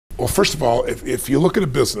Well, first of all, if you look at a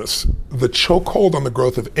business, the chokehold on the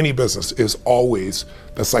growth of any business is always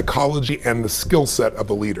the psychology and the skill set of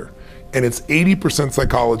the leader. And it's 80%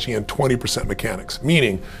 psychology and 20% mechanics,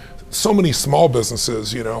 meaning so many small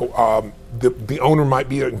businesses, the owner might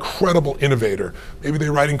be an incredible innovator. Maybe they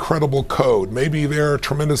write incredible code. Maybe they're a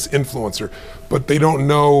tremendous influencer, but they don't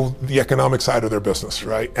know the economic side of their business,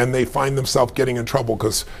 right? And they find themselves getting in trouble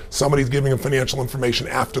because somebody's giving them financial information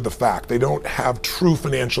after the fact. They don't have true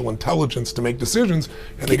financial intelligence to make decisions,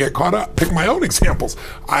 and they get caught up. Pick my own examples.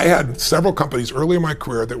 I had several companies early in my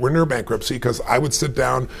career that were near bankruptcy because I would sit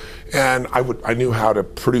down and I knew how to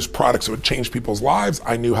produce products that would change people's lives.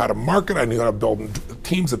 I knew how to market. I knew how to build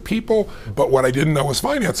teams of people. But what I didn't know was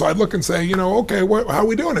finance. So I'd look and say, okay, how are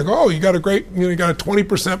we doing? I go, you got a great, you got a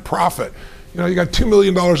 20% profit. You got $2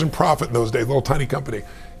 million in profit in those days, little tiny company.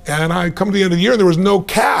 And I come to the end of the year, there was no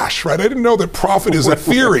cash, right? I didn't know that profit is a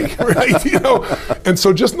theory, right? And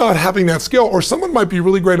so just not having that skill, or someone might be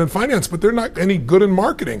really great in finance, but they're not any good in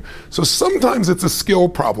marketing. So sometimes it's a skill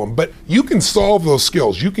problem, but you can solve those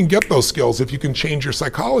skills. You can get those skills if you can change your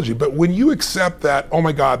psychology. But when you accept that, oh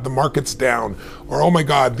my God, the market's down, or oh my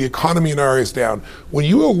God, the economy in our area is down, when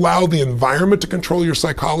you allow the environment to control your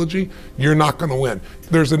psychology, you're not gonna win.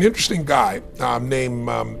 There's an interesting guy named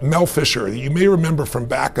Mel Fisher that you may remember from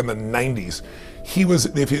back in the 90s. He was,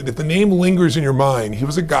 if the name lingers in your mind, he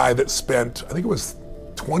was a guy that spent, I think it was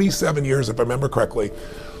 27 years, if I remember correctly,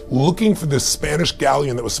 looking for this Spanish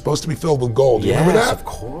galleon that was supposed to be filled with gold. Do you remember that? Yes, of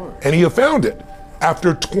course. And he found it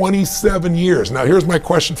after 27 years. Now here's my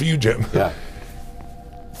question for you, Jim. Yeah.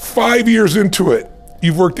 5 years into it,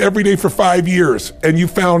 you've worked every day for 5 years and you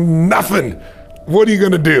found nothing. What are you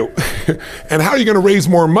gonna do? And how are you gonna raise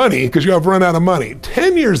more money because you have run out of money?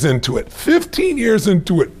 10 years into it, 15 years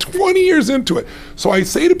into it, 20 years into it. So I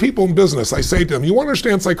say to people in business, I say to them, you wanna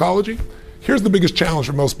understand psychology? Here's the biggest challenge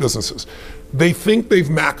for most businesses. They think they've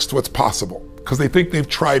maxed what's possible because they think they've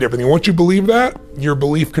tried everything. Once you believe that, your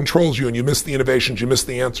belief controls you and you miss the innovations, you miss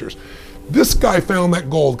the answers. This guy found that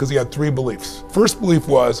gold because he had 3 beliefs. First belief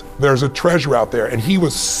was there's a treasure out there, and he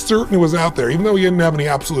was certain it was out there, even though he didn't have any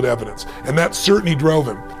absolute evidence. And that certainty drove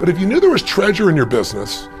him. But if you knew there was treasure in your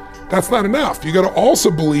business, that's not enough. You gotta also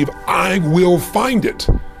believe, I will find it.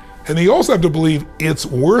 And you also have to believe it's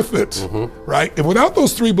worth it, right? And without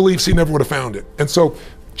those 3 beliefs, he never would have found it. And so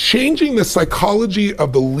changing the psychology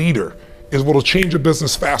of the leader is what will change a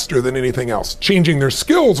business faster than anything else. Changing their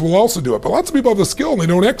skills will also do it, but lots of people have the skill and they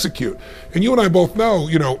don't execute. And you and I both know,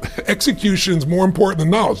 execution is more important than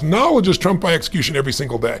knowledge. Knowledge is trumped by execution every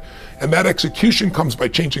single day. And that execution comes by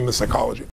changing the psychology.